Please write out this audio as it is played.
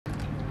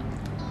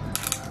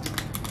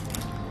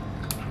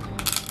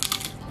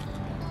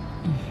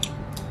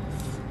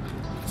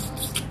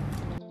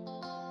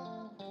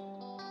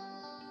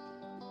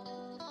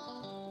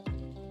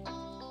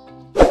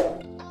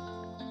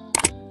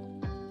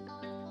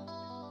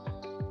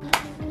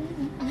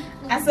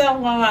saw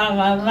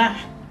mama.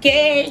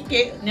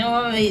 Cake.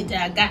 No,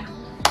 jaga.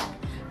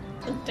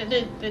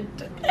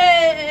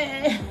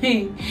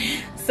 Hey.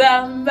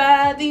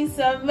 Somebody.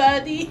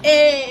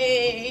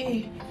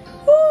 Hey.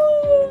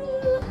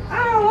 Woo.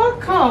 Ah,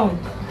 welcome.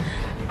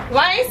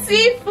 My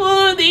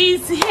seafood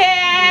is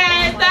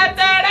here.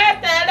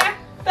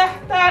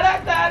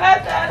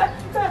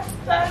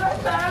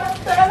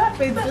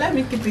 Wait, let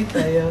me keep it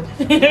there.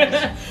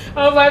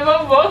 Oh my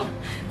mom.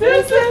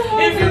 If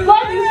you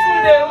put this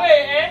food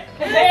away,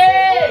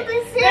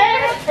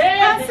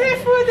 my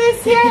seafood is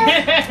here.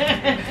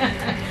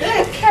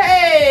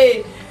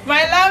 Okay,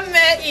 my lamb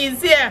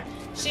is here.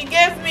 She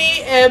gave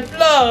me a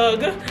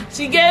plug.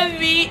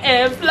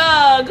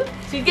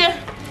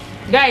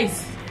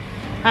 Guys,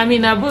 I'm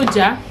in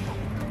Abuja,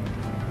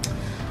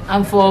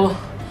 and for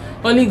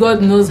only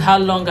God knows how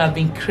long I've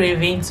been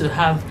craving to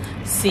have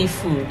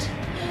seafood.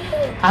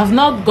 I've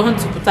not gone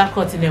to Port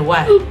Harcourt in a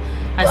while.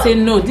 I said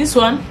no, this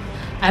one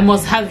I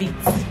must have it,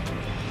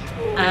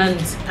 and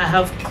I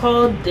have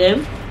called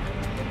them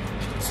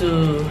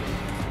to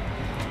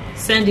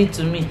send it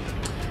to me.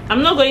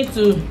 I'm not going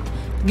to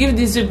give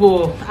these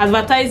people,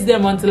 advertise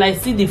them until I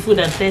see the food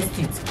and test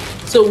it.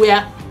 So we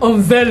are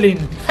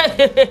unveiling.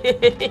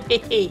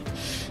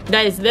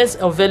 Guys, let's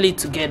unveil it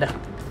together.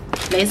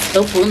 Let's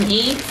open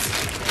it.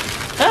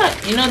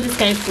 You know, this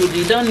kind of food,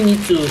 you don't need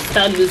to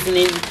start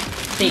loosening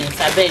things.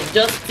 I bet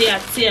just tear.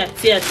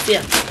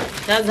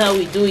 That's how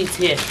we do it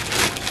here.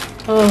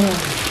 Oh,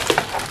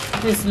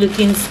 this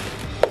looking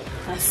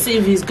as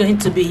if it's going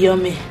to be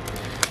yummy.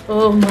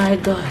 Oh my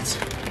God.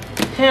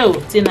 Hell,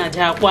 Tina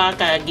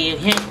Jaquaka gave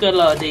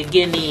Henkel the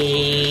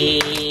guinea.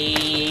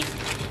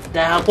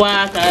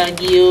 Jaquaka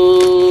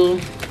you.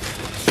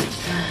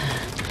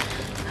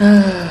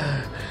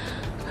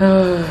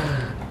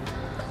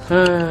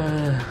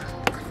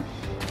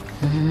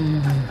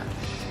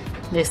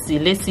 Let's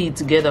see it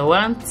together.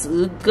 1,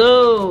 2,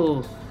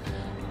 go.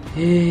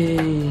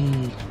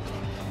 Hey.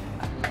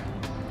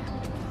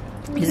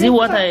 Is it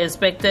what I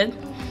expected?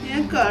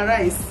 Yeah,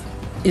 rice.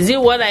 Is it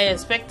what I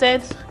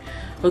expected?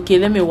 Okay,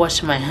 let me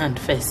wash my hand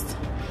first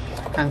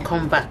and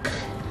come back.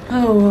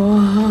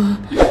 Oh,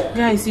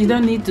 guys, you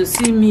don't need to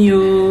see me.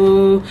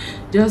 Oh,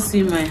 just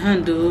see my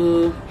hand.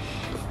 Oh,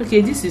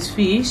 okay, this is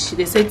fish.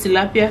 They said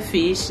tilapia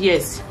fish.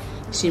 Yes,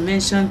 she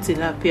mentioned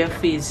tilapia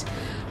fish.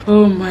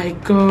 Oh my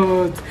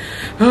God.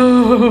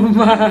 Oh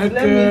my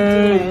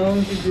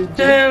God.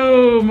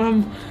 Oh,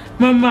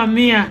 Mamma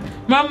mia.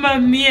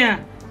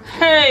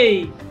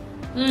 Hey.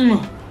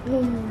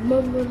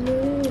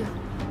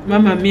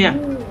 Mamma mia.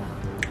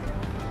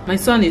 My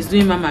son is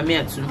doing Mamma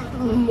mia too.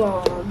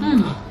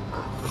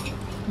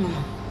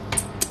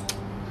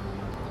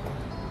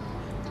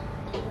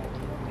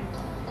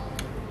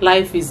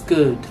 Life is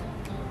good.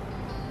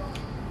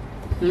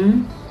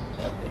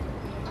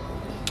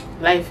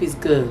 Life is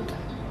good.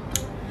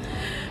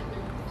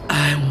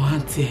 I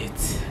want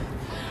it.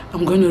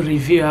 I'm going to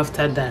review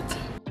after that.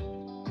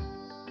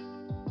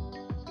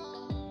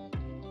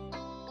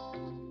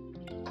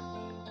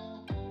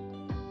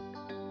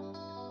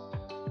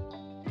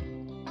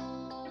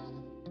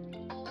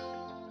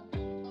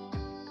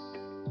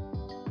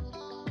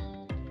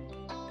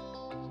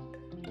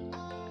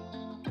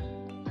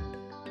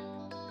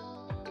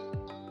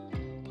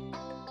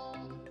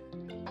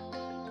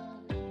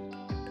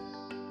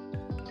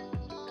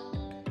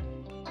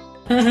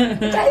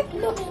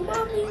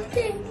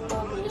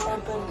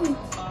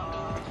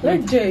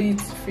 Let Jay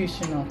eat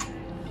fish now.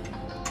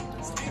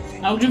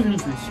 I'll give him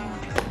fish.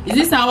 Is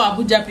this how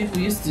Abuja people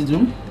used to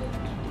do?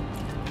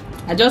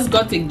 I just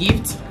got a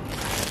gift.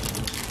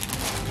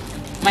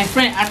 My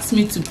friend asked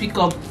me to pick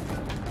up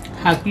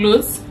her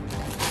clothes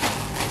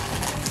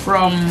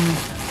from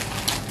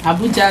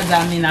Abuja.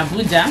 I'm in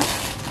Abuja,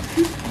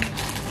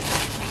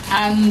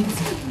 and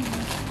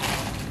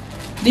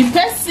the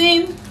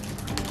person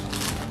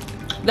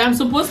that I'm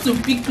supposed to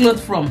pick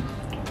clothes from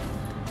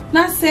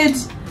now said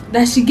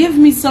that she gave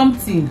me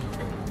something.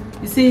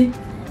 You say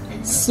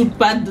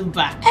super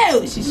duper.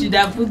 Oh, she should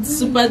have put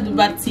super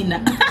duper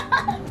Tina.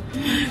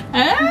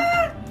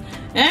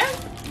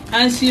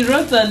 And she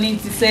wrote on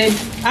it. She said,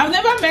 I've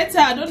never met her,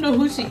 I don't know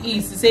who she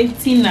is. She said,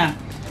 Tina,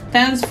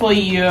 thanks for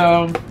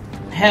your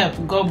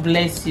help, God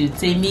bless you.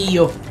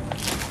 Temiyo.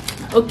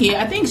 Okay,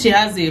 I think she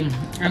has an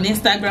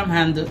Instagram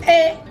handle.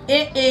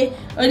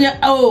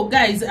 Oh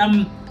guys,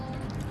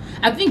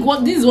 I think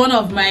this is one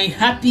of my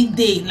happy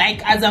day,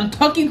 like as I'm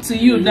talking to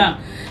you now.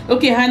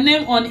 Okay, her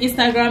name on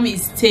Instagram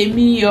is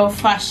Temiyo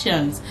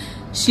Fashions.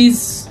 She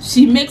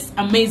makes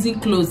amazing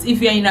clothes.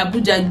 If you're in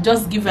Abuja,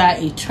 just give her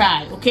a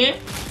try, okay?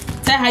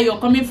 Tell her you're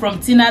coming from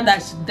Tina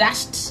that she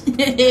dashed.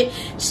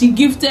 She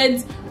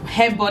gifted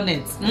hair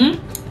bonnet.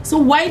 So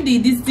why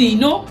did this thing, you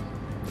know,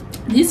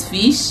 this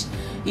fish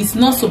is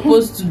not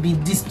supposed to be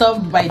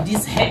disturbed by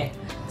this hair.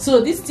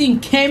 So this thing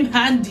came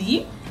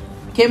handy,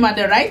 came at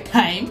the right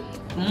time.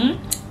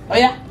 Oh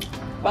yeah,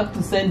 back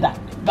to sender.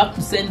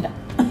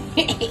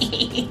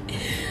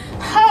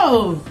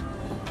 How?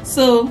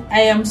 So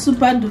I am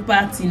super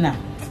duper Tina.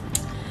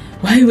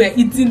 while we're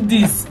eating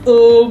this.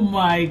 Oh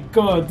my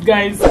god,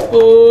 guys.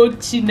 Oh,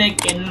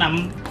 Chineke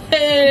nam.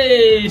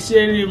 Hey,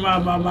 Sherry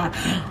mama.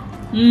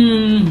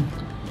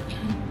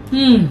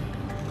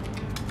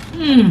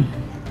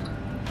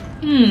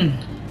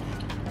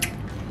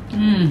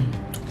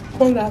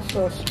 All that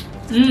sauce.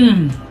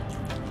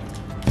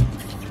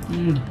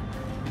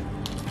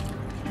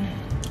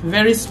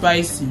 Very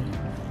spicy.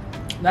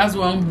 That's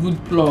one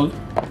good plug.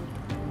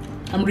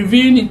 I'm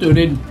reviewing it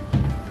already.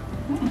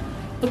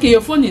 Okay,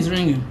 your phone is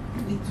ringing.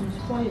 It will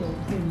spoil your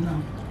thing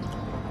now.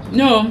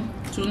 No,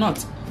 it will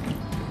not.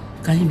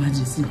 Can you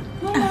imagine? See?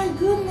 Oh my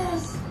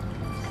goodness.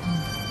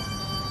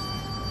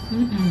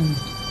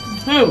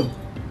 Oh,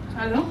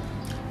 Hello?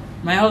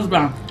 my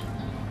husband.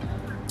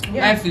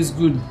 Yeah. Life is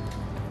good.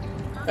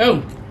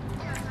 Oh,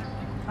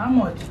 How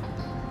much?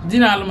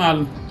 dinner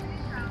alumalu.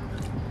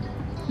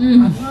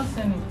 I've not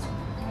seen it.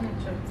 Let me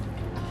check.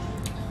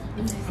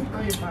 I'll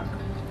call you back.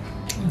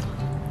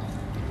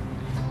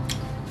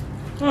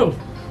 Oh,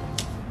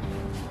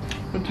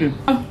 okay.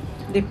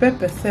 The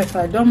pepper self,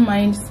 I don't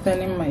mind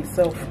staining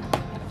myself.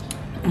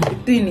 The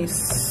thing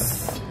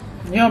is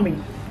yummy.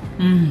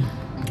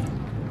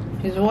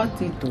 It's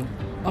worth it though.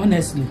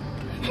 Honestly,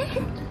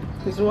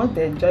 It's worth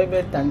the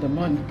enjoyment and the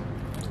money.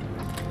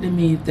 let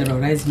me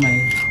terrorize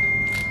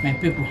my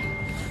people.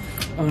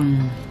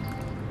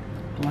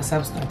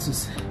 WhatsApp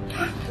status.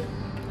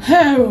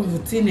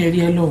 Oh, tin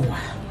area low.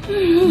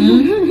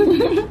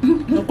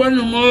 No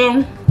kwanu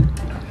mo.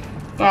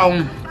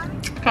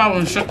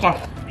 Kaun shaka.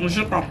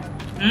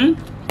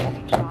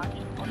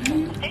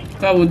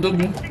 Kaun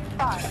dogu.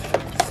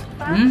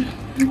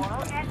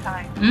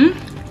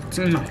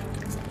 Tina.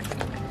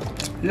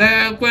 The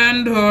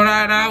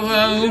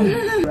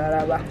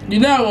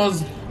day I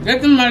was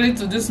getting married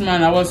to this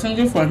man, I was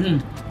singing for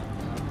him.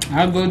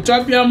 I go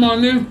chop your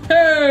money.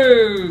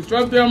 Hey,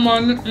 chop your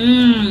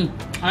money.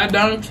 I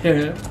don't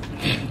care.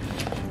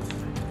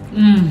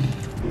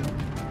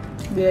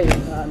 There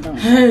you are now.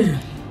 Hey.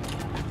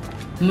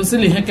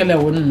 Musili hekele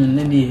wonu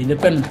nene le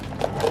pen.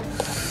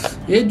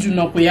 Eju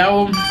no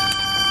kuyawo.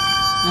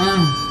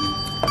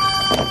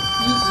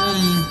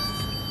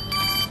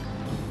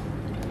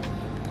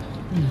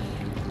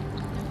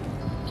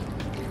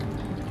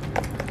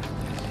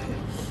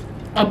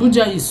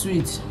 Abuja is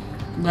sweet,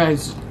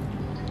 guys.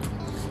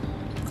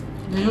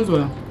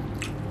 Ozola.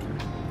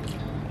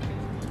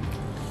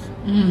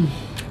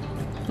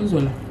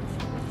 Ozola.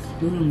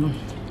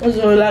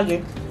 Ozola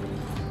ge.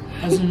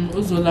 As in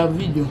Ozola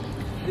video.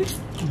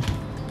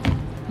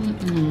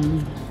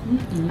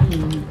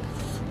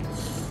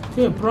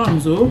 Hey,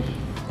 prawns, oh.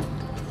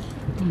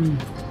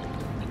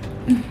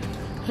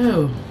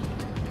 Hell.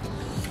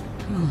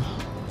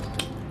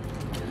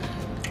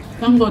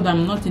 Thank God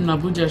I'm not in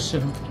Abuja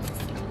shell.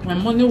 My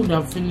money would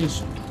have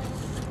finished.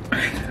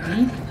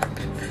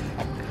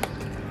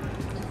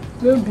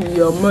 Maybe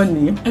your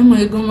money. Am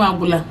I going to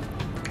Agula?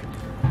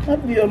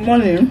 Maybe your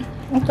money.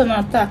 What an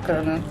attacker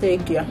and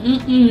take ya.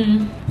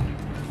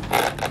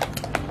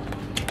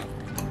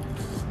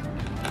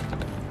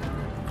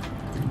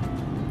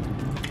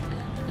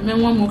 I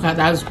mean, one more at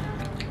us.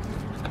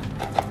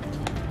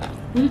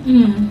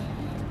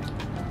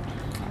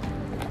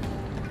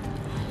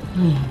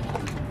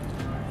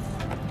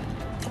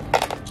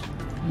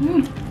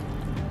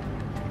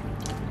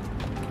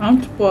 I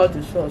want to pour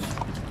the sauce.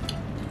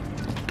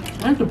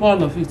 I want to pour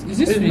all of it. Is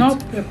this It's sweet?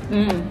 not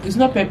It's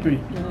not peppery.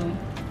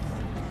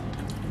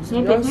 It's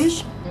not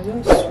pepperish?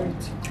 It's just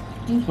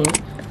sweet. Okay.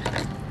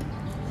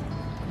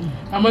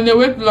 I'm on the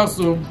weight loss,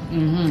 so.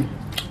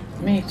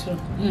 Me too.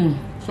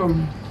 So,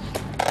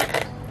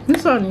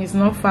 This one is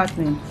not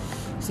fattening.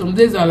 some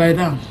days are like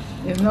that.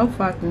 It's not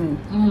fattening.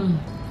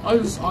 All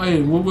this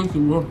oil, what goes to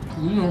work?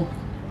 You know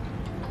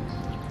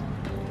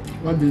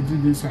what they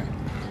do this side.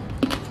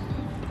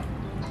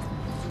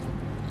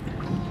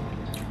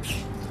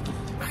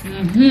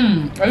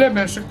 I let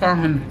me shake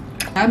on.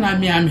 I'm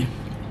Miami.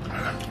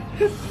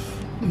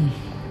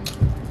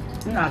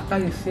 After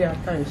you see.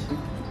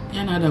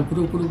 Another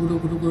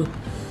good.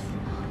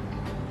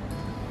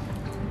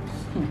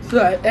 So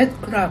I ate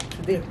crab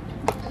today.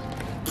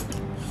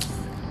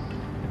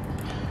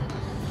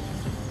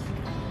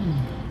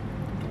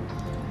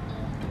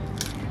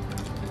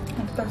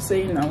 After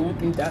saying I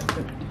won't eat that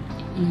thing.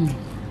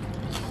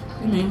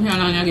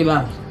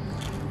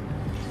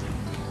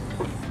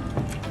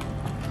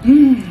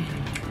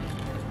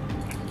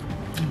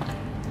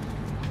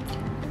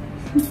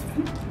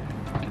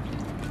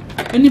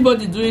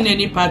 Anybody doing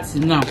any party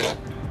now?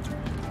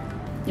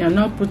 You're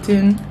not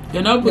putting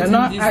These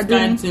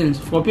kind of things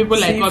for people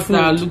like us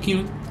that are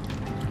looking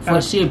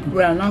for shape.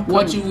 We are not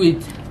What you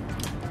wait?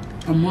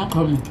 I'm not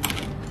coming.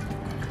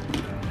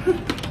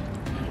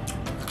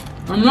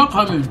 I'm not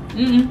coming.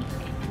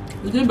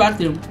 Is it bad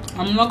thing?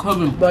 I'm not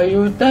coming. But you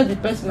will tell the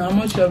person how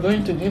much you're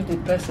going to give the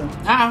person.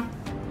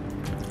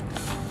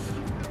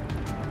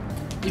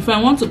 If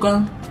I want to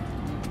come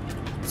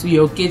to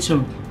your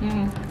kitchen,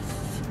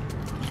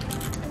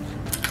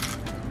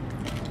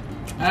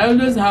 I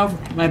always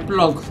have my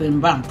plugs in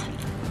bank.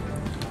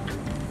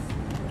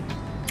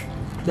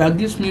 that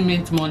gives me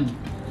mint money.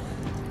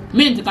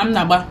 Mint come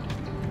naba.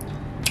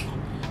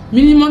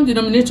 Minimum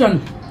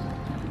denomination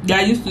that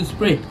I used to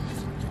spray.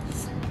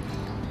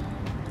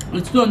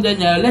 It's 200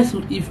 naira. Less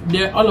if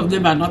all of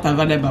them are not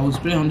available, I will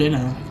spray 100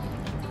 naira.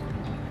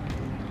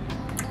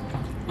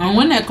 And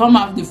when I come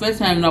out the first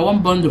time, I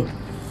want bundle.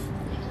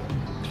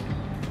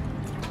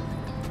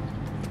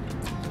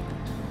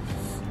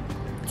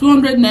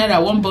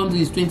 ₦200 one bundle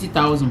is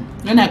 20,000.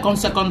 When I come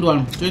second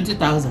one,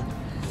 20,000.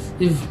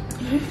 If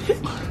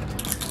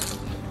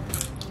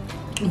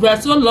you are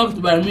so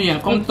loved by me, I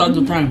come third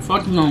the time.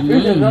 Fourth no.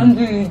 If they don't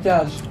do it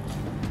just.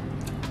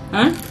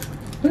 Huh?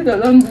 If they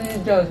don't do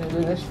it just, it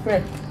will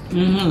spread.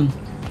 When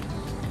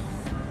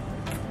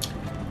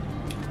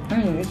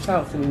you reach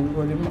out,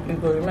 you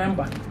go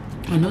remember.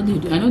 I know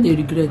they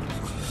regret.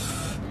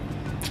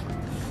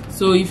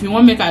 So if you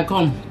want make I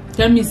come,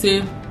 tell me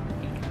say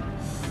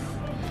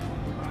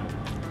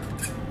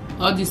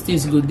all these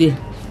things go there.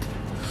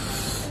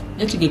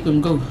 Let you get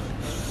them go.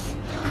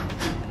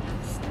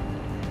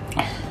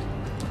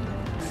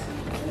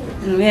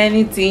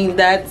 Anything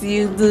that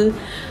you do.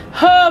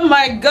 Oh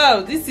my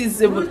God, this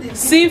is a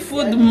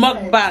seafood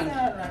mukbang.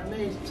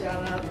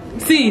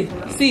 See.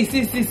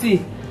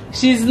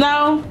 She's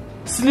now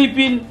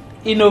sleeping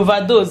in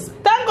overdose.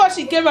 Thank God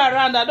she came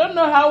around. I don't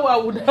know how I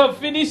would have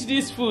finished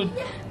this food.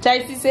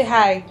 Chaisi, say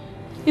hi.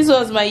 This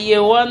was my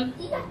year one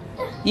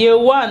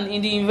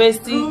in the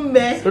university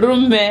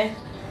room.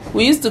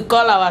 We used to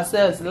call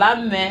ourselves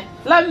Lamme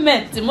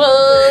Timo.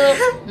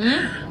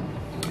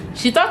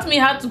 She taught me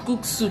how to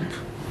cook soup.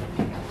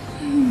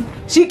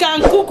 She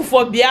can cook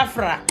for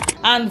Biafra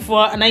and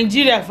for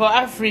Nigeria, for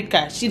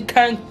Africa. She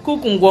can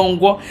cook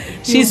ngwongwo.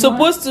 She's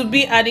supposed to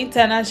be an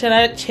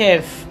international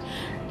chef,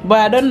 but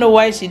I don't know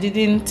why she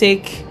didn't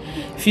take.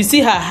 If you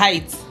see her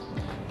height,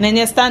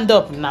 Nene, stand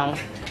up now.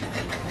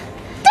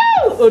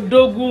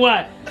 Odogu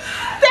one.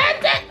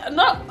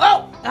 No,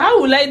 oh,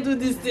 how will I do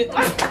this thing?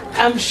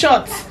 I'm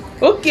short.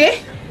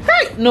 Okay.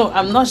 No,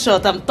 I'm not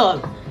short. I'm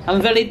tall. I'm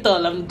very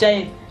tall. I'm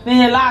giant.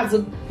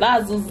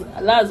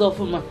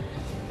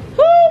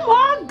 Oh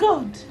my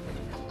God.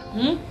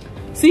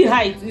 See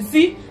height. You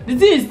see, the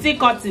thing is still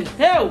cutting.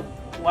 Hell,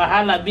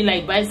 wahala be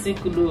like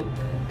bicycle.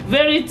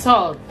 Very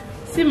tall.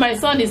 See, my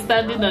son is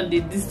standing on the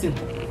distance.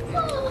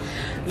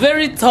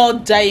 Very tall,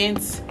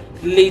 giant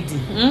lady.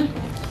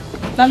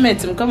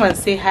 Let him come and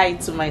say hi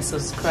to my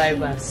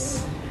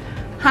subscribers.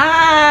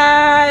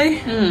 Hi.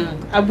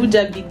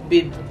 Abuja big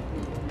babe.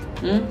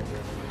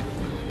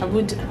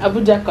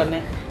 Abuja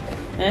Kone.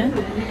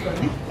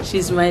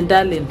 She's my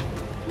darling.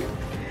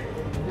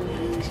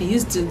 She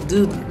used to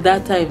do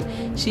that time.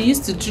 She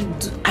used to do,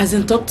 as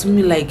in talk to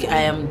me like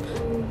I am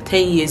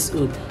 10 years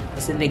old. I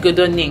said,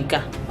 Negodo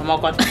Ninka.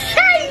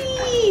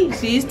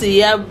 She used to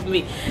yab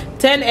me.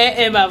 10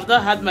 a.m. I've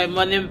not had my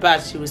morning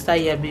bath. She will start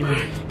yabbing me.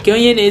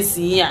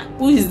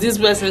 Who is this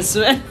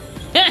person?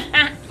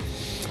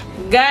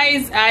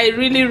 Guys, I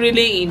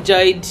really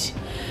enjoyed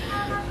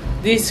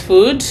this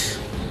food.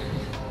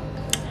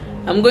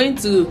 I'm going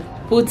to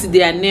put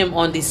their name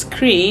on the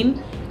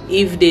screen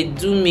if they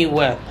do me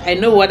well. I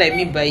know what I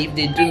mean by if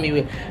they do me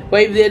well.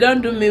 But if they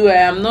don't do me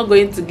well, I'm not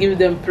going to give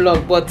them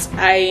plug. But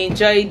I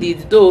enjoyed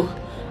it, though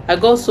I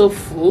got so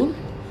full.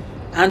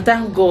 And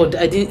thank God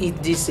I didn't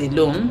eat this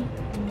alone.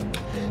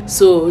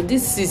 So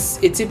this is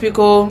a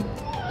typical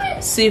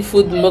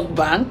seafood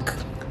mukbang,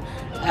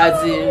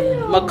 as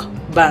in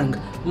mukbang.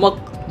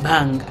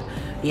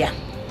 Yeah,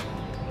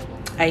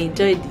 I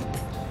enjoyed it.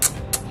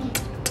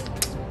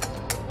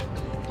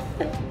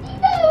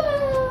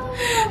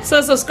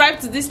 So subscribe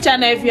to this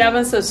channel if you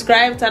haven't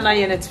subscribed. Turn on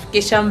your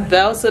notification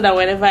bell so that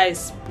whenever I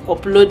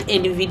upload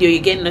any video you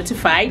get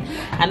notified,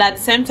 and at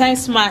the same time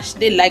smash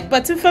the like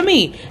button for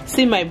me.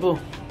 See my bowl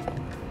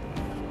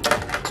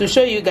to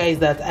show you guys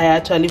that I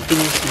actually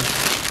finished it.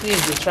 This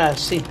is the trash.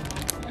 See,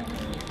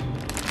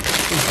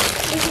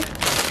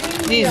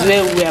 this is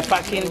where we are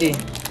packing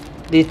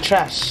the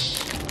trash.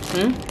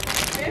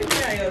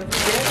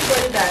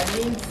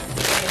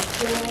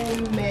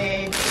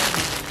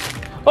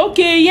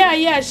 Okay,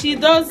 yeah, she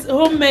does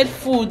homemade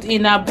food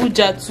in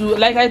Abuja too.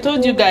 Like I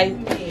told you guys,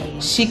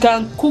 she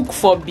can cook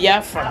for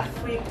Biafra,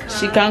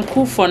 she can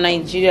cook for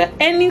Nigeria,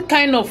 any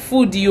kind of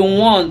food you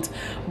want,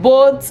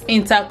 both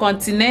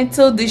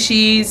intercontinental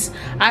dishes,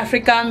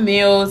 African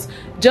meals,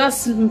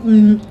 just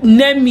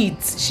name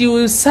it. She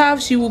will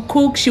serve, she will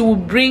cook, she will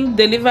bring,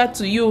 deliver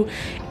to you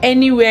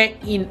anywhere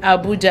in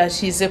Abuja.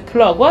 She's a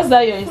plug. What's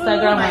that, your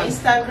Instagram handle? My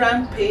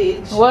Instagram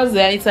page. What's the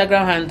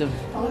Instagram handle?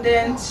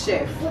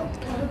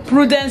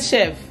 Prudence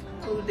Chef.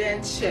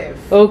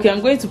 Okay,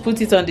 I'm going to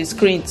put it on the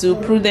screen too.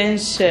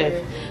 Prudence Chef.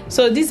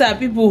 So these are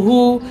people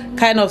who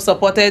kind of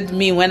supported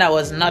me when I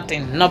was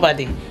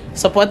nobody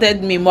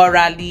supported me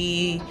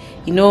morally,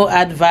 you know,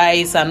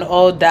 advice and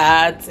all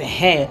that.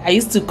 Hey, we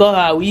used to call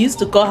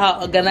her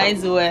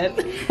organized well.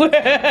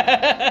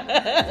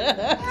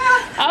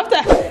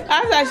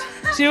 after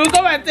she will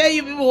come and tell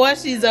you people what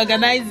she's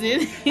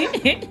organizing.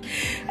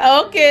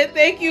 Okay,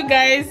 thank you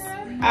guys.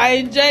 I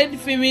enjoyed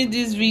filming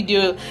this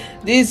video.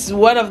 This is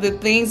one of the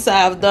things I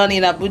have done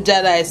in Abuja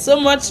that I so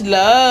much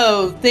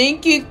love.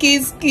 Thank you,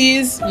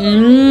 kiss.